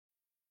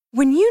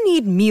When you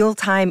need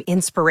mealtime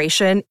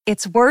inspiration,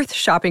 it's worth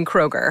shopping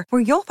Kroger,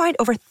 where you'll find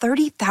over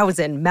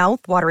 30,000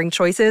 mouth-watering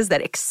choices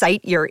that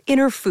excite your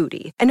inner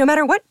foodie. And no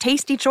matter what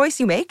tasty choice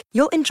you make,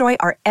 you'll enjoy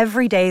our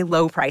everyday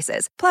low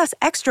prices, plus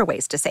extra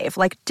ways to save,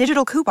 like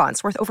digital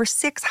coupons worth over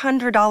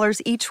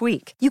 $600 each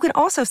week. You can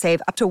also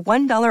save up to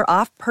 $1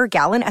 off per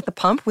gallon at the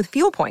pump with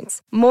fuel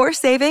points. More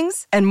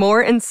savings and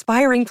more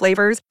inspiring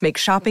flavors make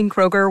shopping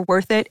Kroger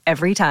worth it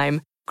every time.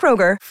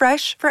 Kroger,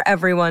 fresh for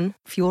everyone.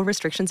 Fuel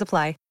restrictions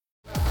apply.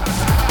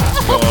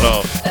 Going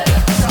on.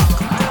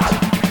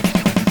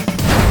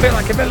 Pay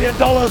like $1 million.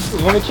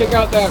 Let me check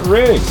out that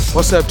rig.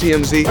 What's up,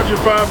 TMZ? How'd you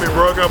find me,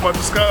 bro? I got my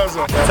disguise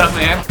on. What's up,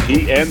 man?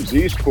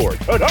 TMZ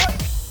Sports.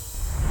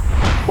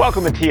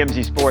 Welcome to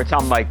TMZ Sports.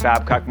 I'm Mike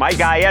Babcock. My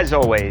guy, as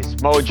always,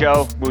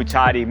 Mojo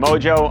Muhtadi.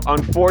 Mojo,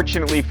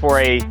 unfortunately for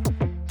a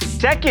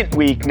second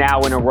week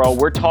now in a row,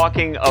 we're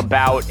talking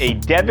about a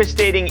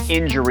devastating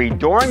injury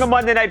during a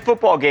Monday Night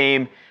Football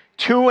game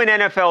to an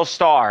NFL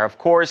star. Of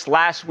course,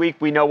 last week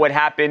we know what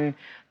happened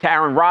to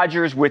Aaron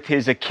Rodgers with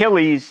his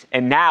Achilles,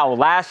 and now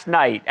last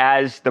night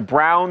as the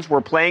Browns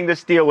were playing the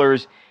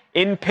Steelers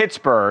in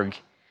Pittsburgh,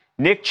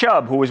 Nick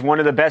Chubb, who was one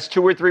of the best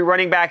 2 or 3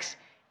 running backs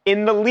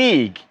in the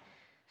league,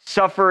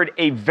 suffered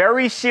a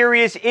very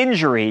serious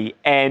injury,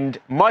 and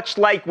much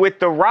like with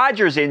the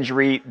Rodgers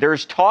injury,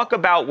 there's talk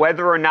about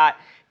whether or not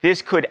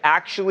this could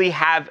actually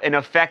have an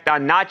effect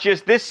on not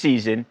just this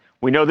season,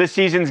 we know this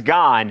season's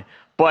gone,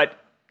 but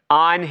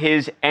on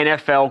his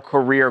NFL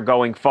career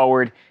going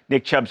forward.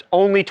 Nick Chubb's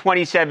only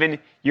 27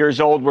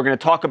 years old. We're going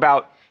to talk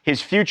about his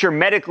future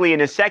medically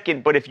in a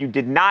second, but if you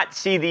did not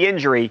see the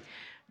injury,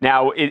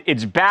 now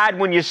it's bad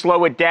when you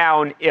slow it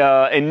down.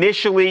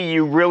 Initially,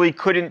 you really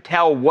couldn't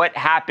tell what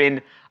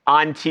happened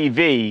on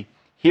TV.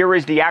 Here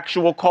is the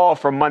actual call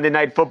from Monday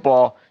Night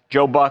Football.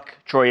 Joe Buck,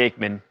 Troy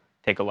Aikman.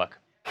 Take a look.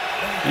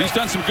 He's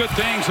done some good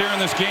things here in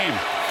this game.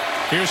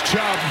 Here's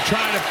Chubb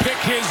trying to pick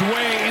his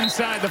way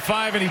inside the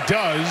 5, and he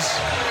does.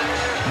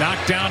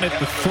 Knocked down at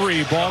the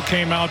 3. Ball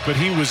came out, but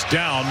he was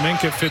down.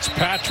 Minkah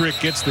Fitzpatrick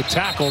gets the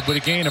tackle, but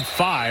a gain of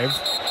 5.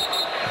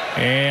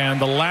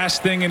 And the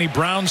last thing any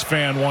Browns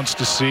fan wants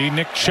to see,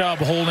 Nick Chubb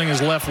holding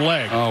his left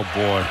leg. Oh,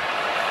 boy.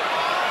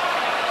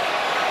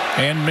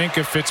 And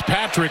Minkah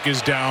Fitzpatrick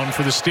is down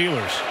for the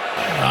Steelers.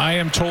 I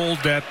am told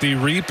that the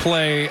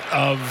replay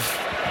of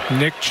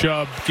Nick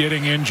Chubb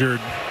getting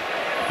injured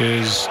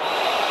is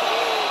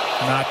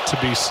not to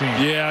be seen.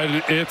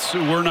 Yeah,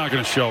 we're not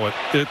going to show it.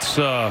 It's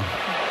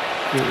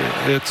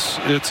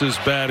as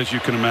bad as you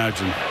can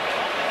imagine.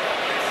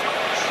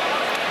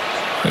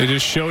 They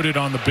just showed it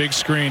on the big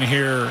screen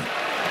here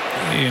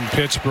in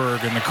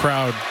Pittsburgh, and the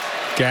crowd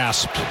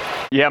gasped.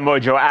 Yeah,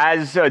 Mojo,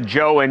 as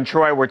Joe and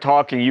Troy were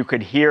talking, you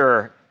could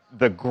hear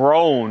the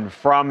groan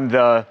from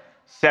the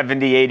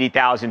 70,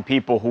 80,000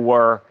 people who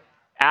were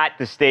at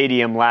the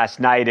stadium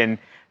last night. And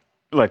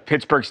look,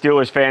 Pittsburgh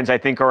Steelers fans, I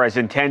think, are as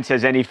intense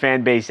as any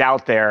fan base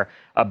out there,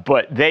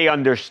 but they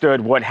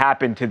understood what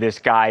happened to this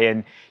guy.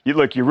 And you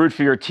root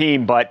for your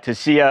team, but to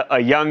see a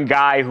young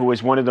guy who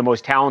was one of the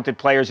most talented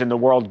players in the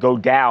world go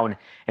down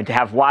and to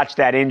have watched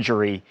that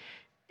injury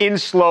in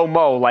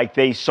slow-mo like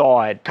they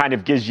saw it kind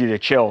of gives you the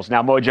chills.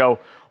 Now, Mojo,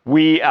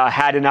 we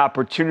had an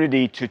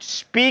opportunity to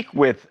speak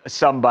with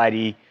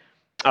somebody.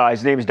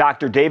 His name is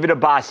Dr. David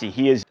Abbasi.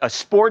 He is a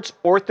sports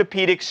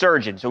orthopedic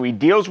surgeon, so he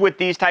deals with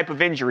these type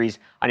of injuries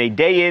on a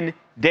day-in,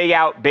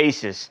 day-out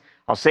basis.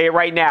 I'll say it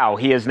right now.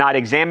 He has not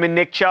examined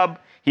Nick Chubb.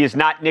 He is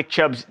not Nick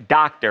Chubb's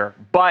doctor,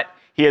 but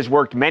he has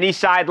worked many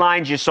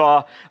sidelines. You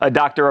saw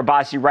Dr.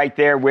 Abbasi right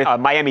there with a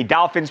Miami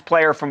Dolphins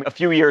player from a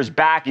few years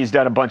back. He's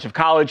done a bunch of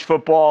college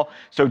football,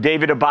 so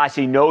David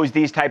Abbasi knows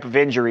these type of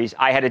injuries.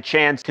 I had a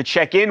chance to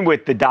check in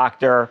with the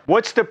doctor.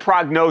 What's the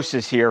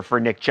prognosis here for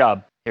Nick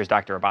Chubb? Here's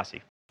Dr. Abbasi.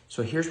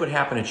 So here's what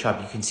happened to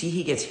Chubb. You can see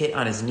he gets hit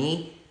on his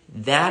knee.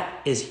 That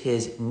is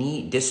his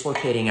knee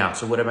dislocating out.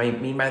 So what I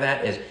mean by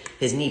that is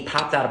his knee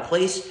popped out of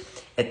place.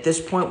 At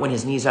this point, when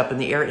his knee's up in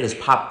the air, it is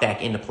popped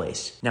back into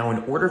place. Now,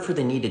 in order for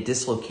the knee to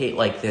dislocate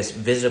like this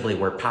visibly,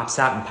 where it pops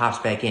out and pops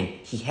back in,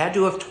 he had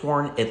to have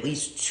torn at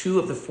least 2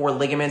 of the 4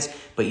 ligaments,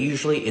 but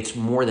usually it's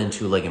more than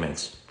 2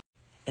 ligaments.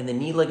 And the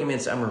knee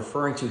ligaments I'm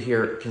referring to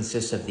here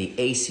consist of the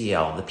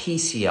ACL, the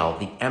PCL,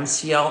 the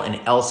MCL, and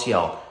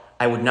LCL.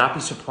 I would not be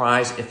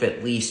surprised if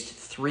at least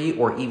 3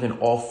 or even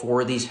all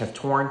 4 of these have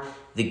torn.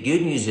 The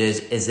good news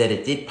is that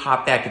it did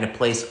pop back into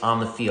place on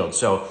the field.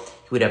 So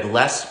he would have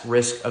less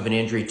risk of an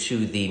injury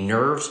to the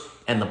nerves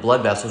and the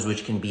blood vessels,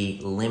 which can be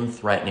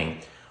limb-threatening.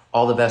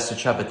 All the best to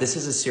Chubb, but this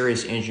is a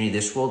serious injury.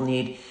 This will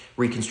need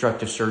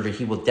reconstructive surgery.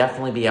 He will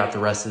definitely be out the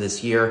rest of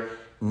this year.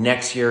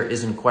 Next year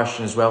is in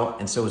question as well,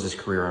 and so is his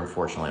career,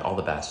 unfortunately. All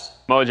the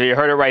best. Mojo, you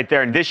heard it right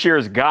there. And this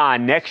year's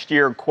gone. Next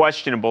year,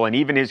 questionable, and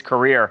even his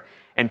career.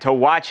 And to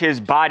watch his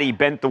body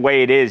bent the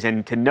way it is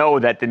and to know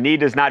that the knee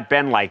does not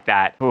bend like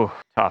that,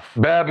 tough.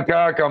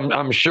 Babcock,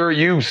 I'm sure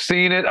you've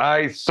seen it.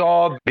 I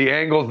saw the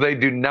angles they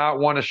do not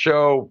want to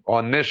show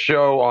on this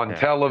show on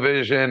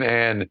television,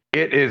 and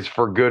it is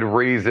for good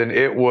reason.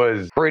 It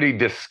was pretty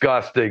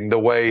disgusting the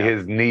way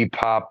his knee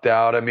popped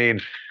out. I mean,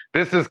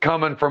 this is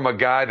coming from a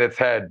guy that's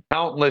had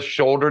countless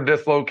shoulder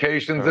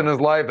dislocations in his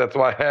life. That's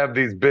why I have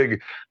these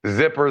big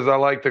zippers, I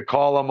like to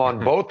call them,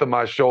 on both of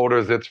my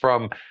shoulders. It's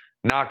from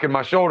knocking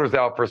my shoulders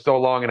out for so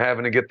long and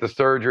having to get the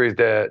surgeries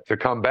to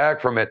come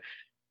back from it.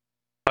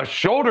 A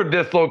shoulder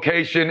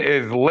dislocation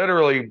is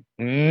literally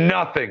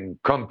nothing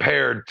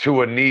compared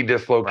to a knee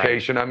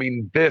dislocation. Right. I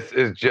mean, this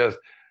is just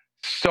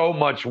so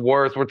much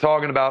worse. We're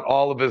talking about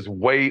all of his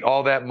weight,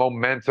 all that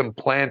momentum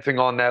planting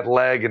on that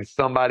leg, and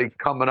somebody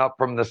coming up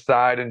from the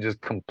side and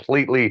just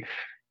completely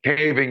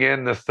caving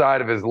in the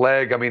side of his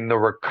leg. I mean, the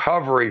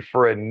recovery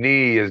for a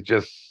knee is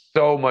just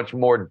so much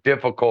more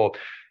difficult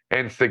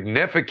and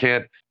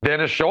significant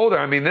than a shoulder.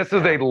 I mean, this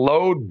is a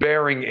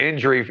load-bearing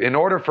injury. In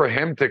order for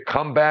him to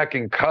come back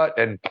and cut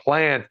and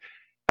plant,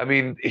 I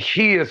mean,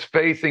 he is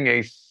facing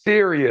a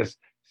serious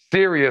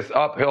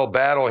uphill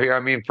battle here. I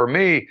mean, for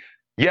me,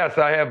 yes,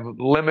 I have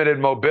limited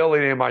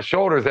mobility in my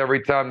shoulders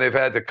every time they've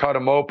had to cut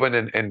them open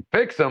and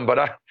fix them, but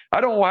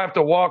I don't have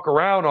to walk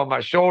around on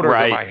my shoulders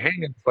or my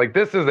hands. Like,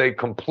 this is a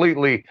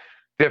completely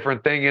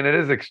different thing, and it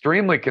is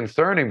extremely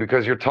concerning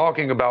because you're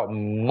talking about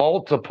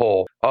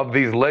multiple of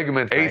these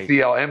ligaments,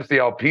 ACL,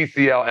 MCL,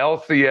 PCL,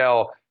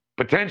 LCL,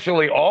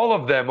 potentially all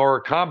of them, or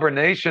a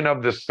combination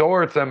of the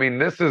sorts. I mean,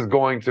 this is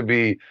going to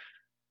be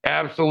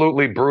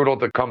absolutely brutal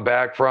to come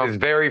back from. It's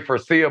very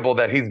foreseeable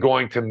that he's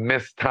going to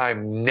miss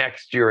time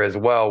next year as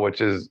well,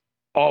 which is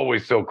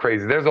always so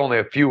crazy. There's only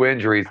a few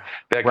injuries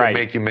that can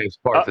make you miss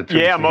parts of 2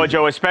 seasons.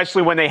 Mojo,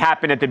 especially when they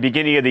happen at the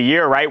beginning of the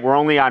year, right? We're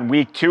only on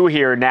week 2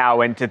 here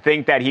now, and to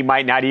think that he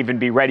might not even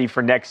be ready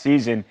for next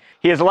season.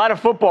 He has a lot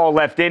of football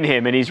left in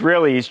him, and he's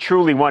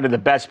truly one of the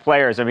best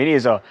players. I mean, he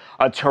is a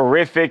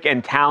terrific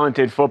and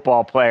talented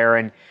football player,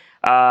 and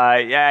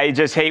I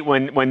just hate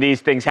when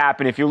these things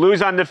happen. If you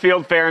lose on the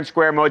field fair and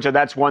square, Mojo,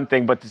 that's one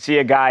thing. But to see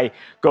a guy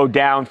go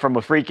down from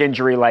a freak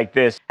injury like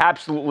this,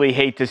 absolutely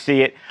hate to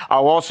see it.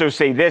 I'll also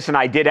say this, and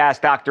I did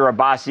ask Dr.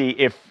 Abbasi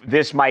if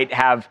this might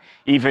have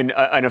even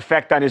an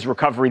effect on his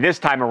recovery this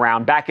time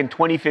around. Back in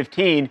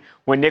 2015,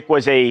 when Nick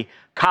was a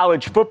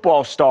college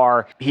football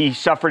star, he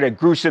suffered a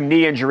gruesome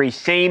knee injury,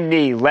 same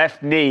knee,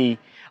 left knee,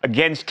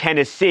 against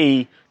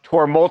Tennessee,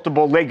 tore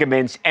multiple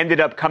ligaments,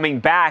 ended up coming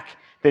back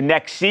the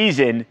next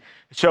season.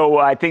 So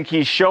I think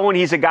he's shown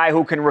he's a guy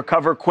who can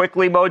recover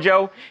quickly,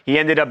 Mojo. He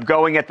ended up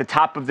going at the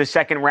top of the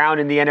second round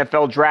in the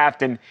NFL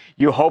draft, and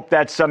you hope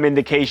that's some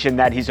indication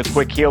that he's a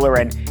quick healer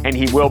and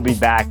he will be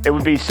back. It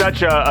would be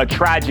such a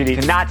tragedy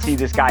to not see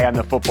this guy on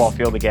the football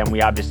field again.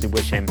 We obviously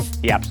wish him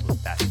the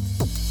absolute best.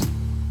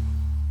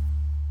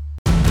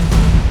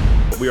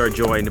 We are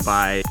joined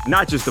by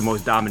not just the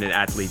most dominant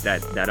athlete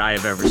that I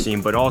have ever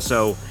seen, but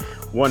also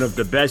one of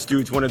the best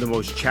dudes, one of the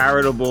most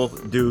charitable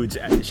dudes.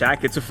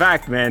 Shaq, it's a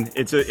fact, man.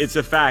 It's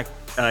a fact.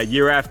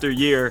 Year after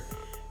year,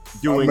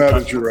 doing. I'm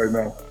mad at you right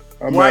now.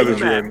 Why are you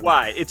mad?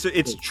 Why?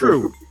 It's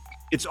true.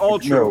 It's all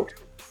true.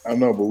 I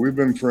know, but we've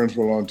been friends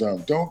for a long time.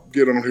 Don't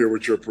get on here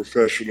with your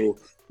professional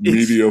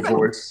media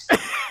voice.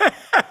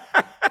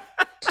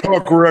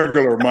 Talk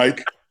regular,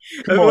 Mike.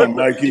 Come on,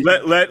 Mikey.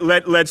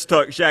 Let's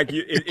talk, Shaq.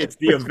 It's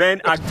the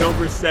event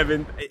October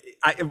 7th.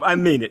 I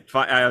mean it.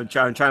 I'm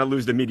trying to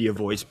lose the media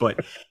voice,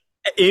 but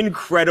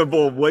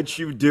incredible what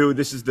you do.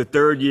 This is the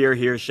 3rd year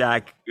here,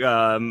 Shaq,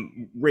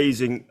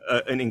 raising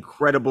an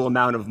incredible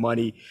amount of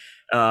money.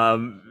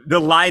 The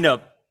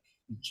lineup,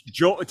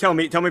 tell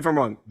me if I'm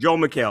wrong. Joel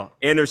McHale,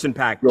 Anderson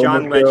 .Paak,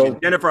 John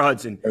Legend, Jennifer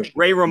Hudson,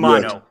 Ray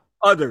Romano,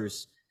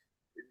 others.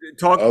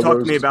 Talk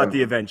to me about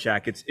the event,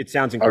 Shaq. It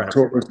sounds incredible.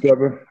 October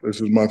 7th, this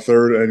is my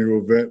 3rd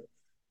annual event.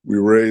 We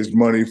raised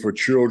money for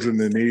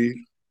children in need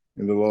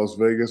in the Las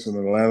Vegas and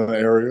Atlanta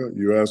area.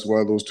 You asked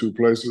why those 2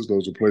 places.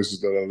 Those are places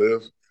that I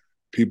live.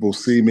 People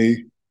see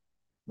me,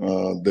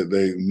 that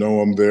they know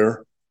I'm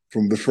there.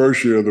 From the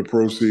first year of the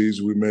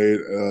proceeds we made,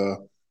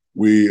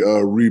 we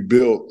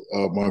rebuilt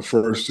my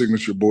first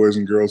signature Boys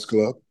and Girls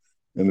Club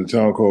in a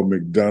town called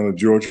McDonough,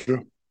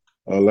 Georgia.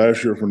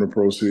 Last year, from the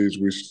proceeds,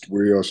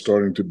 we are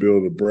starting to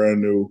build a brand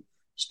new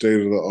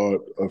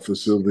state-of-the-art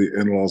facility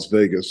in Las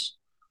Vegas.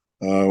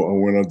 I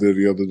went out there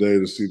the other day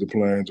to see the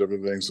plans,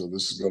 everything. So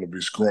this is going to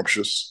be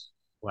scrumptious.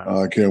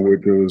 Wow. I can't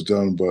wait till it's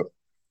done. But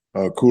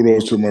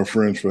kudos to my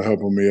friends for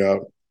helping me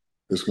out.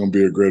 It's going to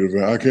be a great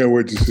event. I can't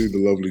wait to see the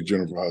lovely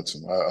Jennifer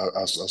Hudson.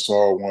 I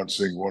saw her once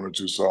sing 1 or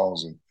 2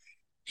 songs, and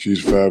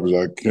she's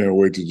fabulous. I can't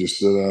wait to just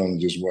sit down and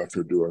just watch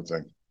her do her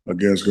thing.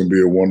 Again, it's going to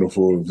be a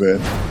wonderful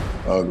event.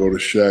 Go to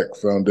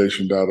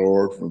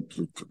ShaqFoundation.org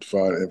to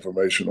find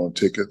information on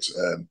tickets.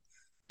 And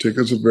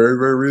tickets are very,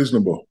 very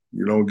reasonable.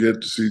 You don't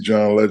get to see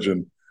John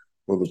Legend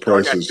for the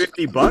prices.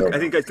 $50? I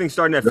think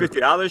starting at $50,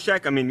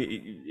 Shaq. I mean,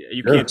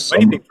 you can't do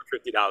anything for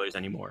 $50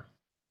 anymore.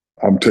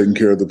 I'm taking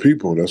care of the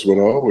people. That's what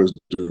I always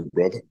do,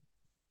 brother.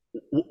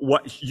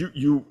 What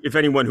you if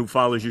anyone who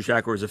follows you,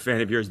 Shaq, or is a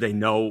fan of yours, they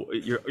know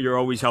you're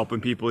always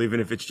helping people, even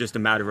if it's just a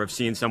matter of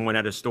seeing someone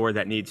at a store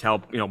that needs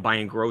help,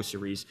 buying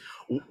groceries.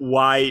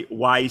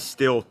 Why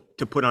still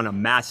to put on a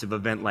massive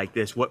event like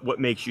this? What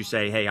makes you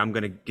say, hey, I'm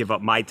going to give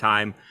up my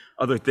time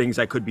other things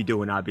I could be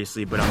doing,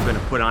 obviously, but I'm going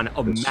to put on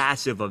a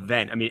massive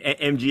event. I mean,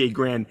 MGA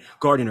Grand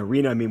Garden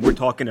Arena. I mean, we're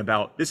talking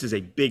about, this is a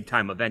big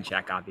time event,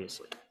 Shaq,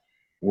 obviously.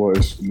 Well,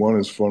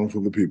 it's fun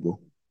for the people.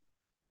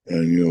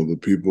 And, the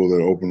people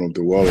that open up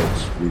their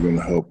wallets, we're going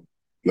to help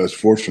less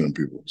fortunate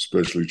people,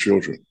 especially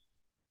children.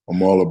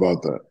 I'm all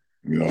about that.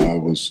 I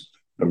was,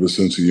 ever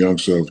since a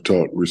youngster, I've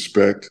taught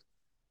respect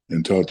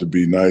and taught to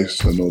be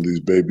nice. I know these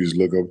babies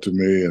look up to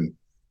me, and,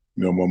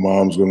 my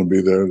mom's going to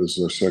be there. This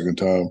is her second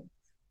time.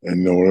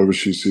 And, whenever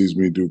she sees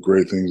me do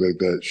great things like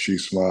that, she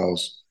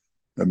smiles.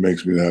 That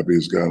makes me the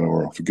happiest guy in the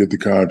world. Forget the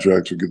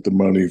contracts, forget the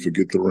money,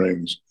 forget the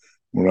rings.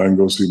 When I can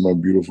go see my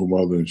beautiful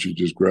mother and she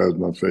just grabs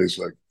my face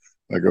like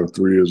I'm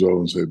 3 years old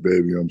and say,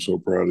 baby, I'm so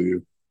proud of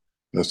you.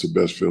 That's the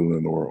best feeling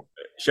in the world.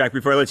 Shaq,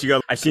 before I let you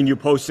go, I've seen you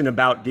posting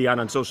about Deion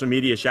on social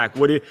media. Shaq,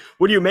 what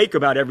do you make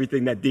about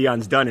everything that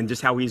Deion's done and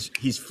just how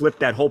he's flipped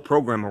that whole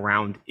program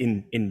around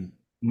in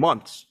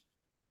months?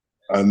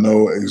 I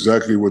know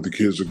exactly what the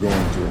kids are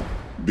going through,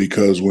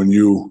 because when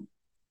you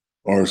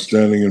are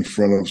standing in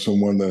front of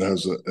someone that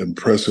has an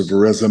impressive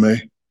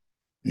resume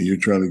and you're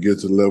trying to get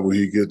to the level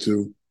he get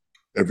to,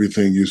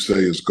 everything you say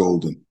is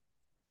golden.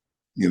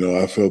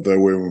 I felt that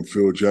way when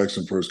Phil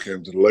Jackson first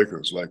came to the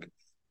Lakers.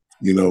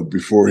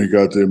 Before he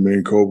got there, me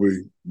and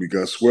Kobe, we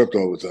got swept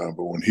all the time.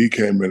 But when he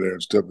came in there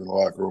and stepped in the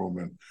locker room,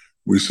 and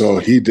we saw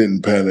he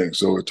didn't panic,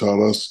 so it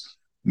taught us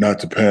not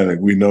to panic.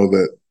 We know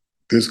that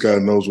this guy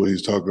knows what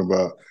he's talking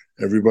about.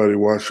 Everybody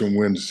watched him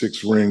win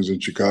 6 rings in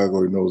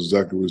Chicago. He knows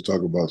exactly what he's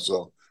talking about.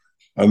 So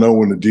I know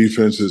when the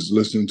defense is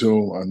listening to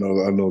him, I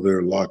know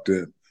they're locked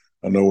in.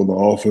 I know when the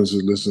offense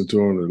is listening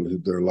to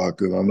him, they're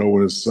locked in. I know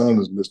when his son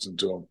is listening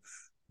to him,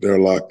 they're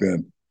locked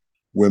in.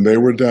 When they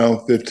were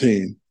down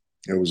 15,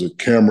 it was a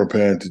camera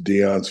pan to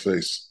Deion's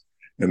face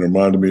and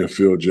reminded me of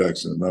Phil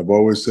Jackson. And I've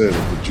always said, if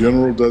the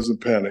general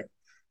doesn't panic,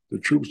 the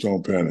troops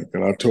don't panic.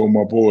 And I told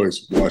my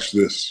boys, watch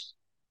this.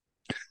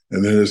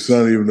 And then his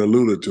son even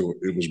alluded to it.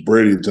 It was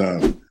Brady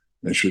time.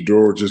 And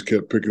Shedeur just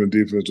kept picking the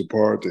defense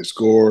apart. They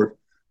scored,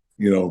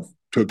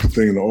 took the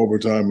thing into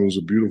overtime. It was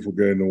a beautiful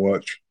game to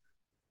watch.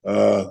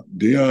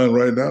 Deion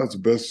right now is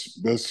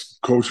the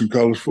best coach in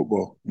college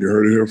football. You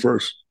heard it here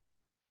first.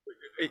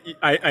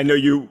 I know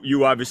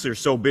you obviously are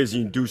so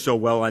busy and do so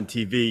well on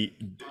TV.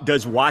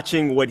 Does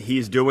watching what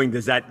he's doing,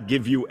 does that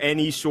give you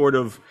any sort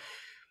of,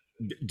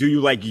 do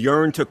you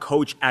yearn to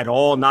coach at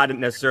all? Not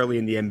necessarily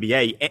in the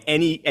NBA.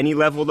 Any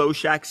level though,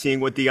 Shaq, seeing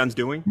what Deion's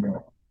doing?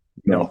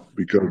 No,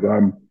 because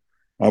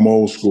I'm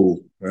old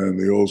school, and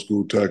the old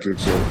school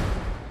tactics are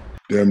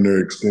damn near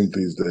extinct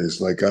these days.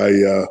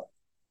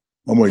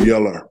 I'm a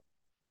yeller.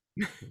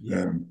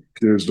 And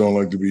kids don't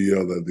like to be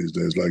yelled at these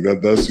days.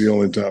 That's the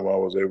only time I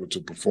was able to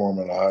perform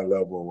at a high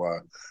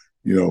level.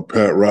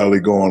 Pat Riley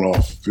going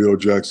off, Phil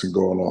Jackson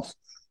going off,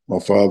 my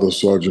father,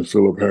 Sergeant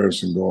Philip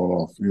Harrison going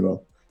off.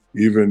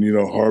 Even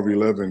Harvey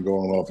Levin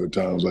going off at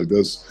times.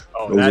 Those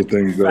are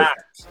things that.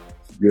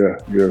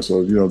 Yeah.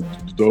 So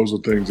those are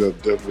things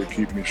that definitely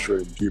keep me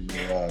straight and keep me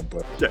in line.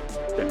 But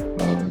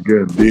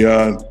again,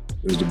 Deion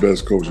is the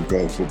best coach in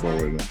college football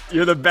right now.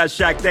 You're the best,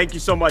 Shaq. Thank you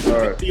so much. All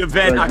right. The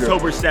event,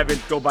 October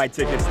 7th. Go buy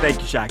tickets. Thank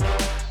you, Shaq.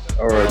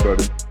 All right,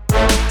 buddy.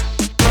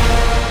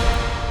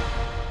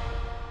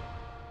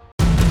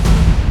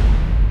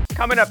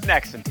 Coming up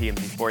next on TMZ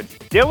Sports,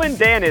 Dylan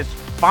Dennis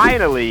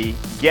finally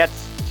gets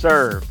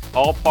served.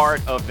 All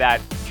part of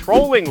that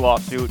trolling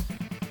lawsuit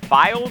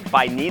filed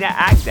by Nina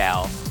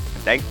Agdal.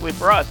 And thankfully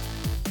for us,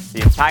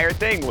 the entire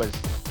thing was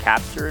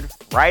captured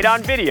right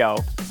on video.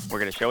 We're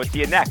going to show it to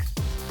you next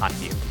on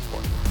TMZ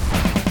Sports.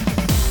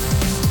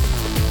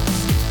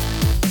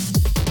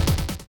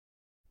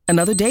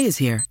 Another day is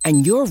here,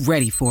 and you're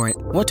ready for it.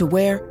 What to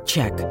wear?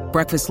 Check.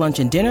 Breakfast, lunch,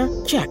 and dinner?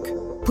 Check.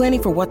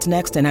 Planning for what's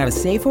next and how to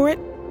save for it?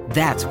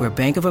 That's where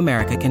Bank of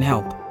America can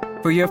help.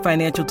 For your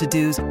financial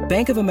to-dos,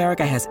 Bank of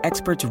America has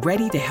experts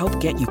ready to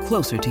help get you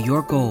closer to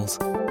your goals.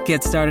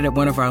 Get started at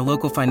one of our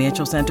local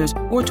financial centers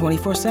or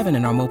 24/7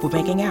 in our mobile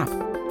banking app.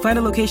 Find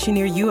a location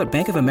near you at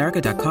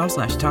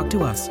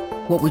bankofamerica.com/talktous.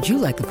 What would you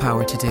like the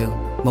power to do?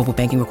 Mobile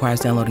banking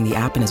requires downloading the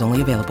app and is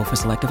only available for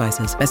select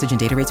devices. Message and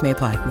data rates may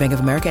apply. Bank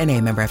of America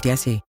N.A., member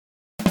FDIC.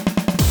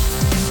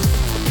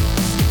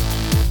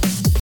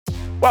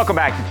 Welcome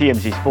back to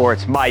TMZ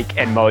Sports, Mike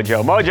and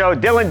Mojo. Mojo,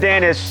 Dylan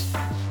Dennis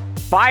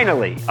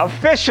finally,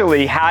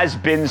 officially has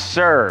been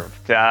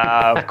served.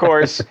 Of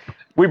course,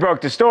 we broke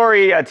the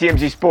story at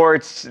TMZ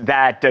Sports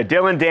that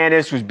Dylan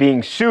Dennis was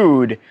being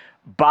sued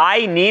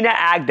by Nina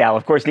Agdal.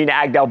 Of course, Nina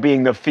Agdal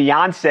being the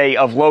fiance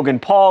of Logan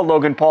Paul.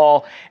 Logan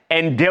Paul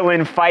and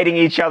Dylan fighting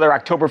each other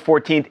October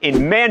 14th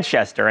in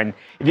Manchester. And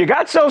if you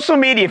got social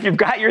media, if you've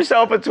got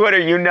yourself a Twitter,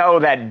 you know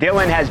that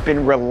Dylan has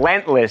been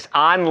relentless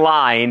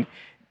online.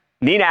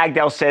 Nina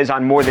Agdal says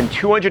on more than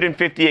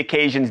 250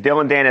 occasions,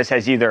 Dylan Dennis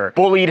has either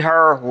bullied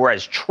her or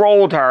has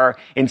trolled her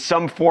in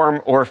some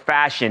form or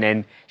fashion.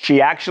 And she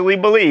actually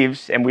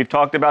believes, and we've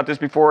talked about this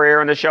before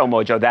here on the show,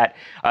 Mojo,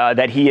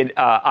 that he had,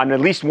 on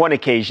at least one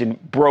occasion,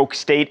 broke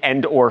state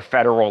and or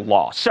federal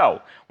law. So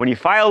when you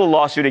file a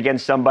lawsuit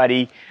against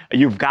somebody,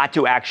 you've got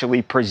to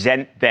actually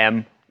present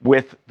them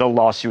with the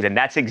lawsuit. And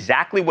that's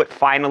exactly what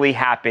finally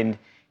happened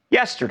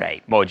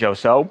yesterday, Mojo.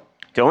 So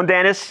Dillon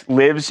Danis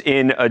lives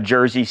in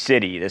Jersey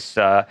City, this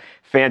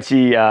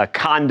fancy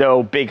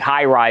condo, big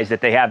high-rise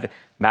that they have.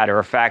 Matter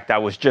of fact, I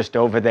was just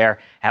over there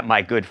at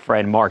my good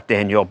friend Mark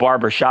Daniel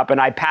Barbershop,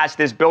 and I passed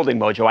this building,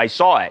 Mojo. I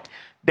saw it.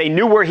 They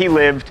knew where he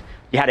lived.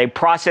 You had a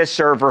process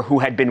server who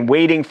had been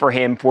waiting for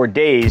him for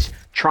days,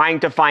 trying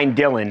to find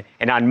Dillon.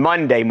 And on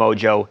Monday,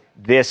 Mojo,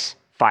 this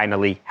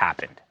finally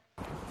happened.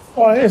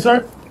 Hey,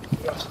 sir.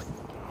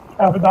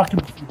 I have a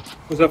document for you.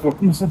 What's that for?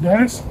 Mr.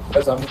 Danis?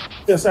 That's on me.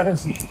 Yes, that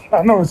is.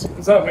 I know it's.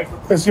 What's up, man?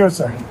 It's yours,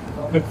 sir.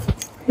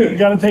 You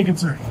gotta take it,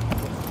 sir.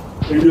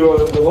 Are you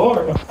the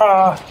lawyer?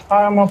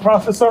 I am a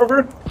process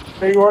server.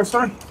 There you are,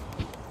 sir.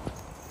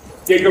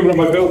 Can't come to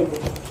my building.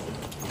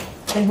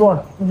 There you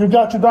are. You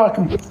got your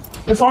document.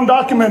 It's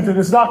undocumented.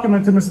 It's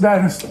documented, Mr.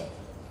 Danis.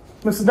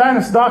 Mr.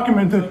 Danis,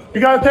 documented.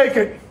 You gotta take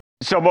it.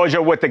 So,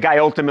 Mojo, what the guy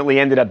ultimately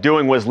ended up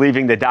doing was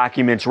leaving the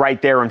documents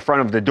right there in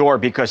front of the door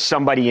because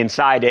somebody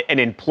inside it, an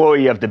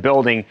employee of the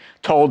building,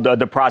 told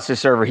the process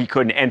server he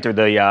couldn't enter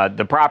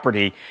the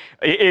property.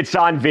 It's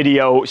on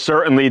video.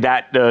 Certainly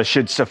that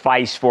should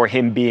suffice for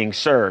him being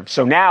served.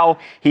 So now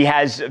he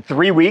has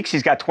 3 weeks.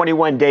 He's got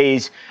 21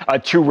 days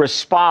to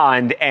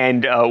respond,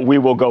 and we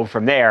will go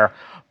from there.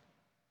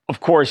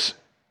 Of course,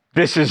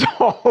 this is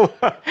all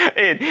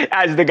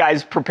as the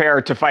guys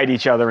prepare to fight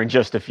each other in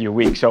just a few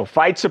weeks. So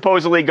fight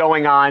supposedly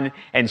going on,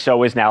 and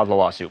so is now the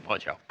lawsuit,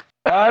 Mojo.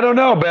 I don't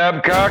know,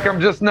 Babcock. I'm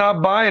just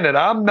not buying it.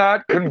 I'm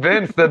not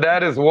convinced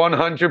that is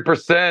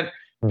 100%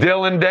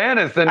 Dillon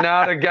Danis and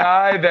not a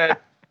guy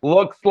that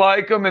looks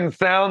like him and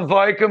sounds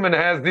like him and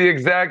has the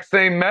exact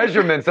same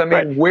measurements. I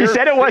mean, he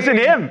said it wasn't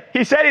him.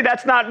 He said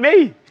that's not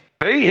me.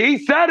 He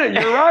said it.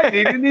 You're right.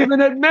 He didn't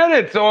even admit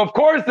it. So, of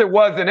course, it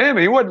wasn't him.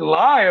 He wouldn't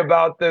lie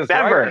about this.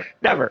 Never.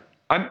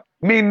 I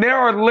mean, there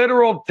are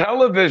literal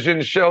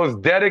television shows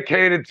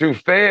dedicated to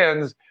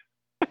fans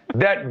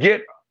that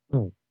get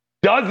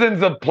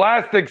dozens of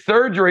plastic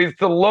surgeries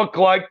to look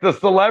like the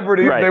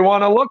celebrities they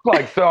want to look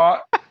like. So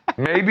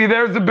maybe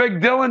there's a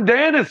big Dillon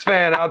Danis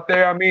fan out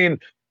there. I mean,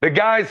 the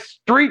guy's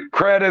street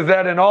cred is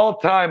at an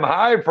all-time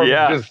high from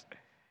just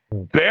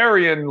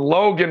burying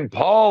Logan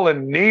Paul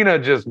and Nina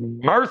just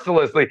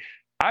mercilessly.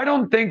 I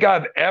don't think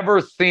I've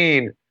ever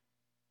seen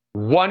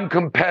one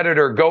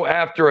competitor go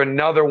after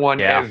another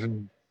one as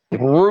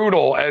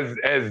brutal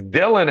as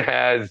Dillon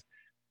has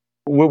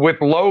with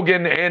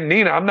Logan and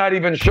Nina. I'm not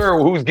even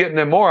sure who's getting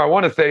it more. I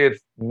want to say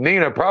it's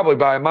Nina probably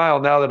by a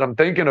mile now that I'm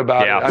thinking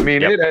about it. I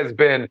mean, it has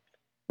been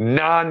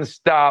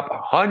nonstop,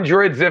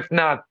 hundreds, if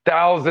not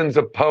thousands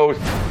of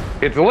posts.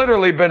 It's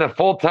literally been a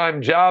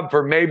full-time job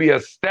for maybe a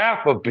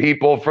staff of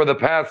people for the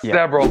past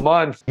several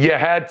months. You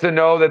had to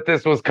know that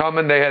this was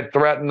coming. They had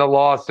threatened the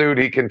lawsuit.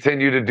 He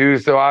continued to do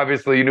so.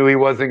 Obviously, you knew he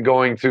wasn't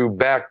going to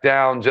back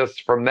down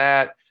just from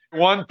that.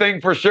 One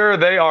thing for sure,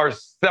 they are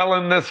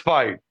selling this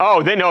fight.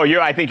 Oh,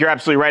 I think you're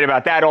absolutely right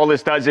about that. All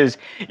this does is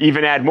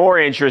even add more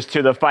interest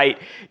to the fight.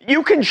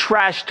 You can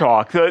trash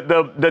talk.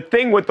 The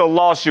thing with the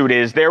lawsuit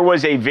is there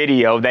was a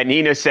video that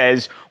Nina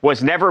says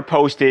was never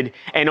posted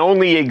and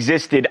only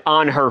existed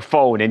on her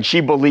phone. And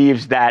she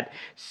believes that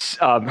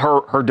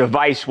her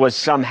device was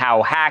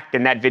somehow hacked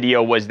and that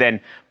video was then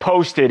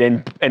posted.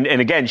 And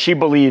again, she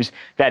believes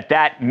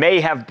that may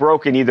have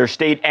broken either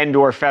state and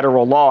or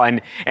federal law.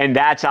 And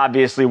that's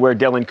obviously where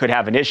Dillon could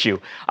have an issue.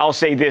 I'll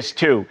say this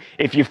too.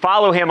 If you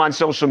follow him on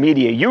social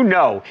media, you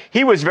know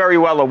he was very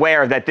well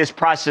aware that this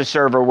process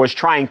server was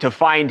trying to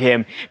find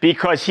him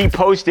because he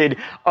posted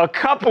a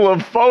couple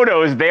of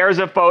photos. There's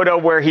a photo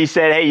where he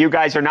said, hey, you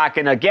guys are not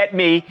going to get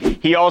me.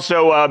 He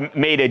also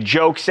made a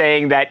joke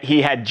saying that he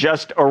had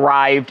just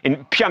arrived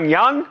in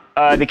Pyongyang,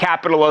 the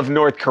capital of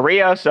North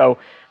Korea. So,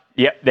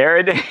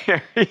 there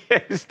he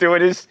is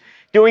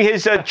doing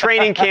his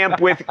training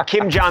camp with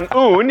Kim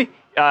Jong-un.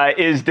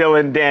 Is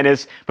Dillon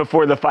Danis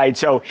before the fight.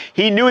 So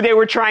he knew they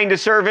were trying to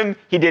serve him.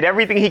 He did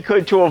everything he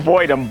could to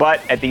avoid him.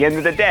 But at the end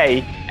of the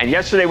day, and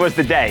yesterday was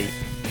the day,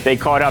 they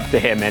caught up to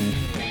him and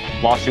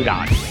lawsuit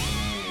on.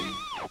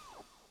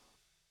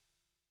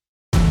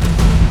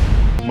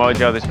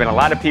 Mojo, there's been a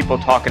lot of people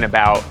talking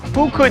about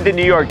who could the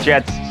New York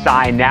Jets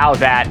sign now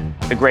that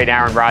the great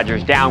Aaron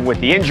Rodgers down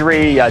with the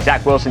injury.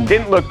 Zach Wilson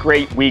didn't look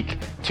great week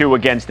 2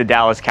 against the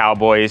Dallas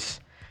Cowboys.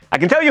 I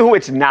can tell you who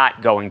it's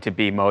not going to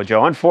be,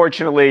 Mojo.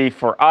 Unfortunately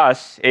for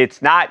us,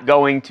 it's not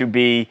going to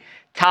be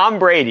Tom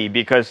Brady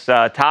because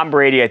Tom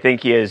Brady, I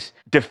think he has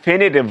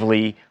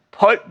definitively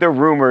put the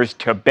rumors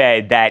to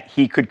bed that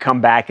he could come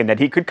back and that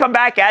he could come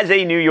back as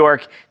a New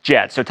York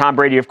Jet. So Tom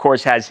Brady, of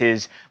course, has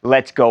his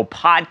Let's Go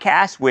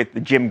podcast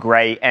with Jim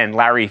Gray and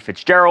Larry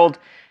Fitzgerald.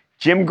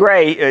 Jim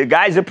Gray,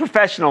 guy's a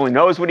professional. He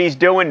knows what he's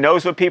doing,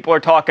 knows what people are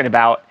talking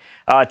about.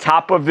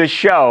 Top of the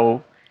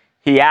show,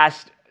 he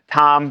asked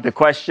Tom the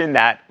question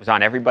that was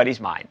on everybody's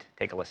mind.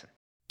 Take a listen.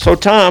 So,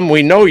 Tom,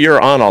 we know you're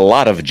on a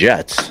lot of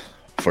jets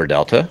for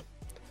Delta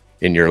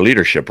in your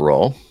leadership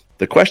role.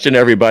 The question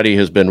everybody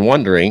has been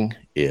wondering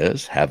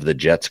is, have the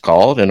Jets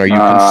called, and are you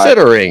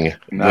considering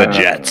the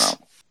Jets?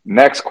 No.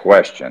 Next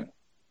question.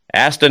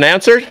 Asked and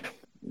answered?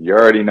 You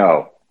already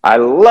know. I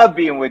love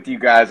being with you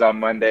guys on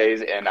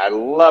Mondays, and I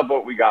love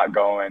what we got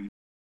going.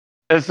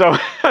 So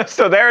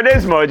there it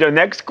is, Mojo.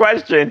 Next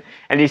question.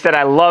 And he said,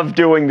 I love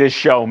doing this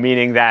show,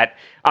 meaning that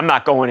I'm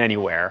not going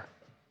anywhere.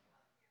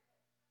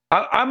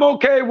 I'm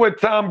okay with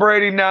Tom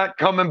Brady not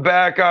coming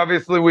back.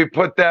 Obviously, we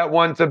put that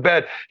one to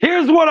bed.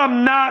 Here's what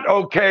I'm not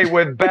okay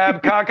with,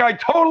 Babcock. I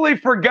totally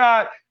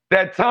forgot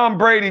that Tom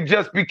Brady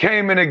just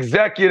became an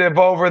executive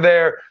over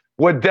there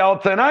with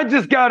Delta. And I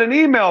just got an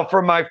email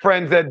from my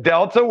friends at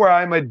Delta, where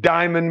I'm a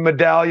Diamond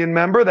Medallion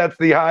member. That's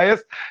the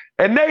highest.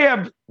 And they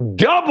have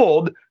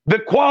doubled the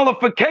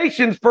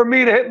qualifications for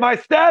me to hit my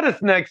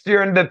status next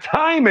year. And the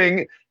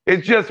timing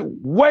is just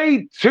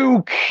way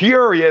too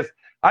curious.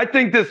 I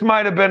think this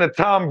might have been a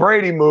Tom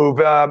Brady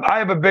move. I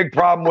have a big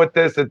problem with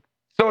this.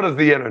 So does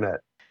the internet.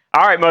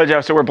 All right,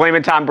 Mojo. So we're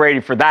blaming Tom Brady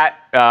for that.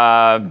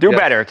 Do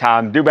better,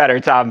 Tom. Do better,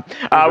 Tom.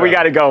 We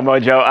got to go,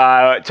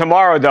 Mojo.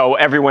 Tomorrow, though,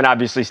 everyone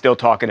obviously still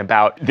talking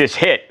about this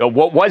hit.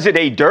 What was it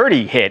a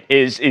dirty hit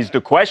is the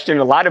question.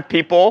 A lot of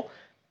people,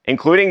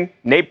 including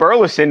Nate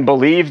Burleson,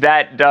 believe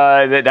that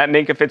that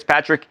Minkah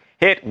Fitzpatrick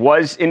hit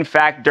was, in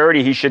fact,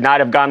 dirty. He should not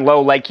have gone low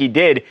like he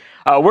did.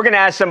 We're going to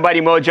ask somebody,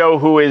 Mojo,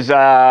 who is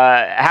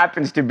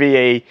happens to be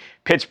a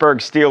Pittsburgh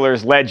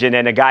Steelers legend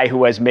and a guy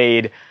who has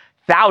made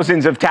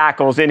thousands of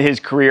tackles in his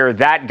career.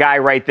 That guy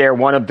right there,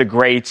 one of the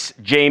greats,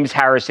 James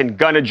Harrison,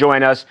 going to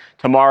join us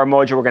tomorrow,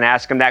 Mojo. We're going to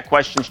ask him that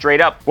question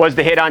straight up. Was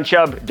the hit on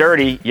Chubb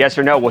dirty? Yes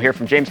or no? We'll hear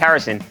from James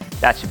Harrison.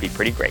 That should be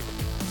pretty great.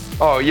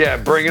 Oh, yeah,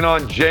 bringing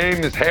on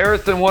James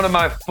Harrison, one of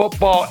my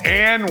football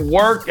and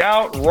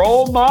workout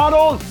role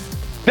models.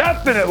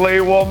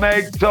 Definitely will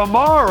make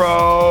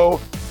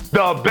tomorrow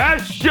the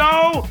best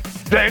show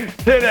since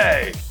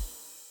today.